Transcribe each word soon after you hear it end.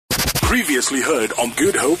Previously heard on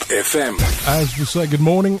Good Hope FM. As we say, good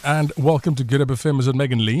morning and welcome to Good Hope FM. Is it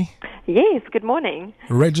Megan Lee? Yes, good morning.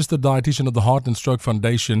 Registered dietitian of the Heart and Stroke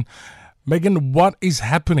Foundation. Megan, what is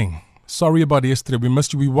happening? Sorry about yesterday. We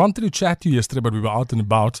missed you. We wanted to chat to you yesterday, but we were out and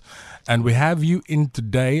about. And we have you in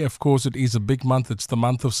today. Of course, it is a big month. It's the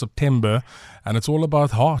month of September. And it's all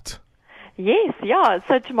about heart. Yes, yeah.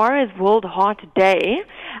 So tomorrow is World Heart Day,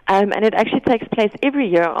 and it actually takes place every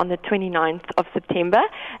year on the 29th of September,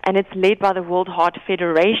 and it's led by the World Heart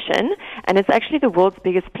Federation, and it's actually the world's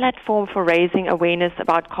biggest platform for raising awareness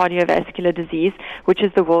about cardiovascular disease, which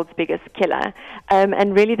is the world's biggest killer.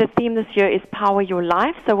 And really the theme this year is Power Your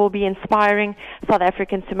Life, so we'll be inspiring South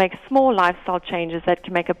Africans to make small lifestyle changes that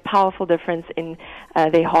can make a powerful difference in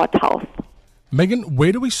their heart health. Megan,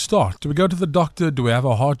 where do we start? Do we go to the doctor? Do we have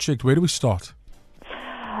our heart checked? Where do we start?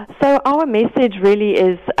 So our message really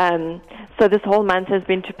is, so this whole month has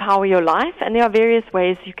been to power your life, and there are various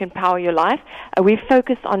ways you can power your life. We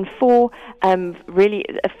focus on four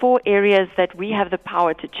areas that we have the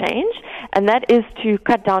power to change, and that is to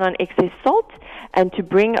cut down on excess salt, and to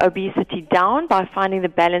bring obesity down by finding the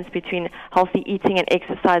balance between healthy eating and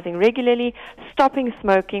exercising regularly, stopping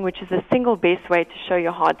smoking, which is the single best way to show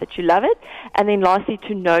your heart that you love it, and then lastly,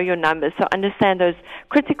 to know your numbers. So understand those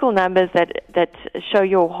critical numbers that show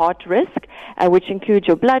your heart risk, which include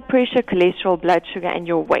your blood pressure, cholesterol, blood sugar, and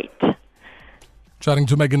your weight. Chatting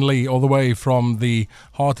to Megan Lee, all the way from the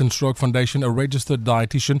Heart and Stroke Foundation, a registered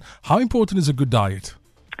dietitian. How important is a good diet?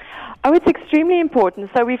 Oh, it's extremely important.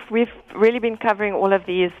 So we've really been covering all of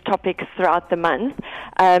these topics throughout the month.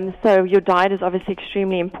 So your diet is obviously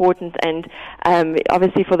extremely important, and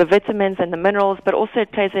obviously for the vitamins and the minerals, but also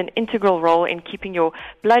it plays an integral role in keeping your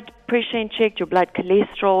blood pressure in check, your blood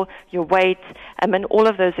cholesterol, your weight, and all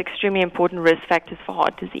of those extremely important risk factors for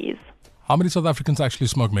heart disease. How many South Africans actually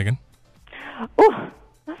smoke, Megan? Oh,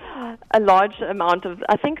 a large amount of,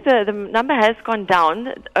 I think the number has gone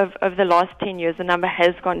down over the last 10 years. The number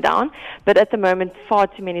has gone down, but at the moment, far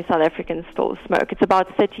too many South Africans still smoke. It's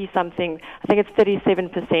about 30-something, I think it's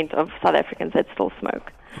 37% of South Africans that still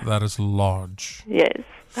smoke. That is large. Yes.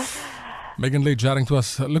 Megan Lee chatting to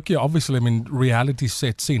us. Look here, obviously, reality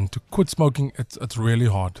sets in. To quit smoking, it's really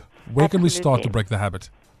hard. Where can we start to break the habit?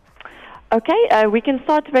 Okay, we can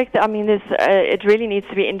start to break it really needs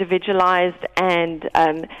to be individualized, and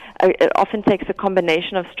it often takes a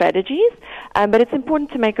combination of strategies, but it's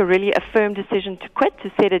important to make a firm decision to quit,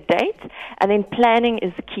 to set a date, and then planning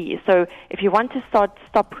is key. So if you want to stop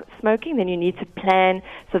smoking, then you need to plan.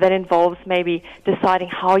 So that involves maybe deciding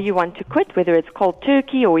how you want to quit, whether it's cold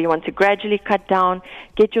turkey or you want to gradually cut down,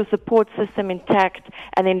 get your support system intact,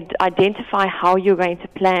 and then identify how you're going to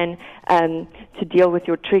plan to deal with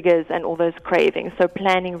your triggers and all those cravings. So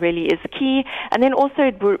planning really is key. And then also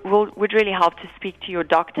it would really help to speak to your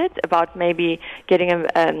doctor about maybe getting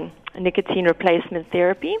a nicotine replacement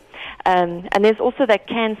therapy. And there's also that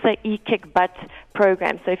Cancer E-Kick Butt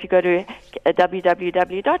program. So if you go to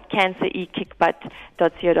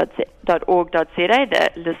www.cancerekickbutt.co.org.za, the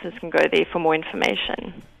listeners can go there for more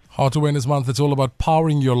information. Heart Awareness Month, it's all about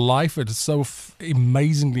powering your life. It is so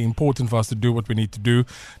amazingly important for us to do what we need to do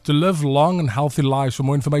to live long and healthy lives. For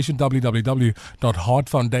more information,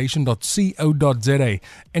 www.heartfoundation.co.za.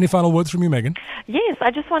 Any final words from you, Megan? Yes,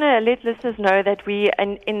 I just want to let listeners know that we,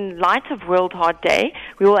 in light of World Heart Day,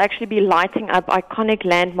 we will actually be lighting up iconic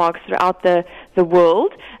landmarks throughout the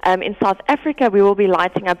world. In South Africa, we will be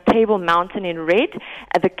lighting up Table Mountain in red,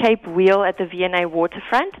 at the Cape Wheel at the V&A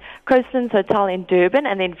waterfront, Coastlands Hotel in Durban,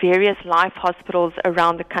 and then various life hospitals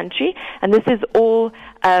around the country. And this is all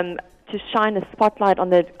to shine a spotlight on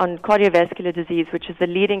cardiovascular disease, which is the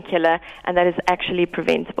leading killer, and that is actually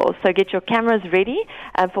preventable. So get your cameras ready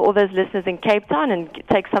for all those listeners in Cape Town, and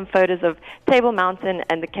take some photos of Table Mountain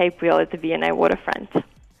and the Cape Wheel at the V&A waterfront.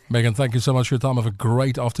 Megan, thank you so much for your time. Have a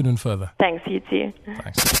great afternoon further. Thanks, you too.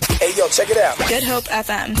 Thanks. Hey, yo, check it out. Good Hope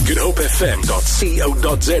FM.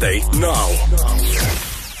 GoodHopeFM.co.za now.